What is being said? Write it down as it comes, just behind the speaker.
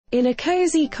In a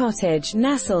cozy cottage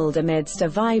nestled amidst a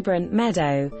vibrant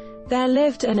meadow, there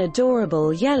lived an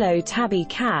adorable yellow tabby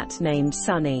cat named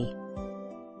Sunny.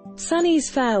 Sunny's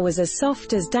fur was as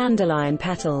soft as dandelion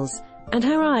petals, and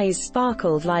her eyes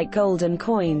sparkled like golden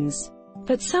coins.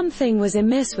 But something was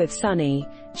amiss with Sunny.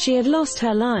 She had lost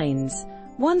her lines.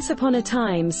 Once upon a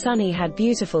time, Sunny had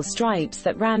beautiful stripes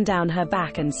that ran down her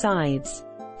back and sides.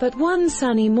 But one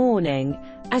sunny morning,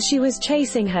 as she was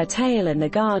chasing her tail in the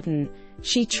garden,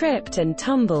 she tripped and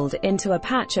tumbled into a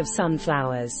patch of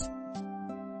sunflowers.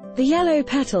 The yellow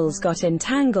petals got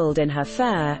entangled in her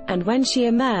fur, and when she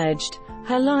emerged,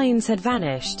 her lines had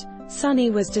vanished.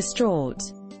 Sunny was distraught.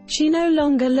 She no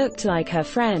longer looked like her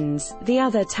friends, the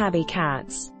other tabby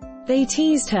cats. They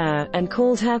teased her and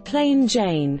called her Plain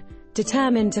Jane.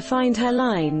 Determined to find her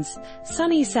lines,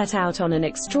 Sunny set out on an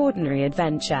extraordinary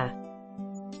adventure.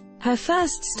 Her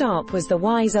first stop was the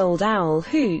wise old owl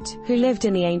Hoot, who lived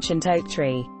in the ancient oak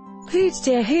tree. "Hoot,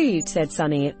 dear Hoot," said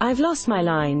Sunny, "I've lost my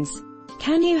lines.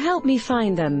 Can you help me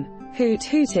find them?" Hoot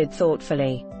hooted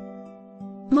thoughtfully.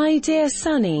 "My dear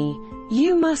Sunny,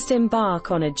 you must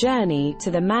embark on a journey to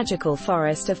the magical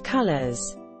forest of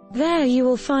colors. There you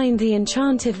will find the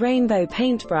enchanted rainbow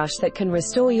paintbrush that can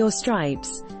restore your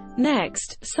stripes."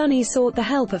 Next, Sunny sought the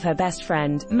help of her best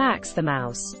friend, Max the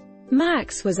mouse.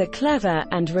 Max was a clever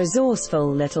and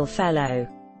resourceful little fellow.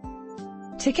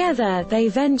 Together, they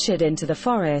ventured into the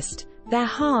forest, their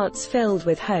hearts filled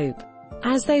with hope.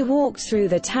 As they walked through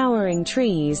the towering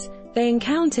trees, they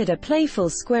encountered a playful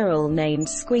squirrel named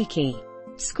Squeaky.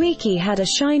 Squeaky had a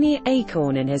shiny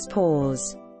acorn in his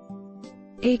paws.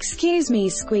 "Excuse me,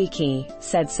 Squeaky,"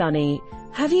 said Sunny.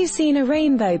 "Have you seen a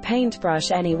rainbow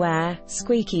paintbrush anywhere?"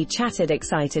 Squeaky chattered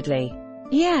excitedly.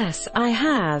 "Yes, I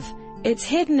have. It's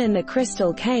hidden in the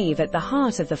crystal cave at the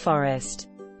heart of the forest.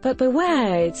 But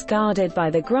beware, it's guarded by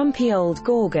the grumpy old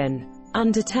Gorgon."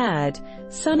 Undeterred,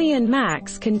 Sunny and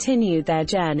Max continued their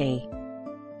journey.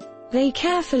 They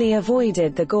carefully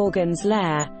avoided the Gorgon's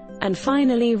lair, and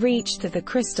finally reached the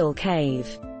crystal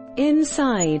cave.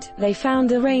 Inside, they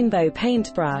found a rainbow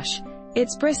paintbrush,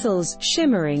 its bristles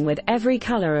shimmering with every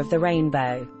color of the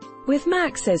rainbow. With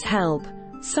Max's help,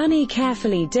 Sunny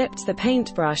carefully dipped the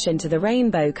paintbrush into the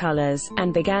rainbow colors,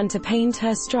 and began to paint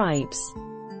her stripes.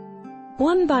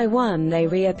 One by one they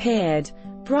reappeared,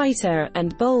 brighter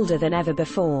and bolder than ever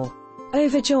before.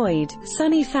 Overjoyed,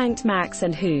 Sunny thanked Max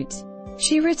and Hoot.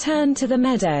 She returned to the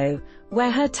meadow, where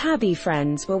her tabby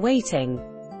friends were waiting.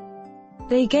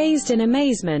 They gazed in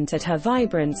amazement at her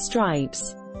vibrant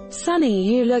stripes. "Sunny,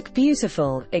 you look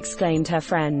beautiful," exclaimed her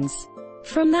friends.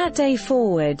 From that day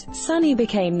forward, Sunny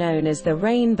became known as the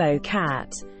Rainbow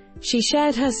Cat. She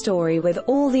shared her story with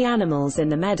all the animals in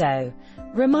the meadow,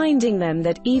 reminding them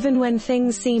that even when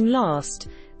things seem lost,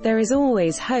 there is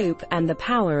always hope and the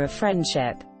power of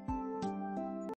friendship.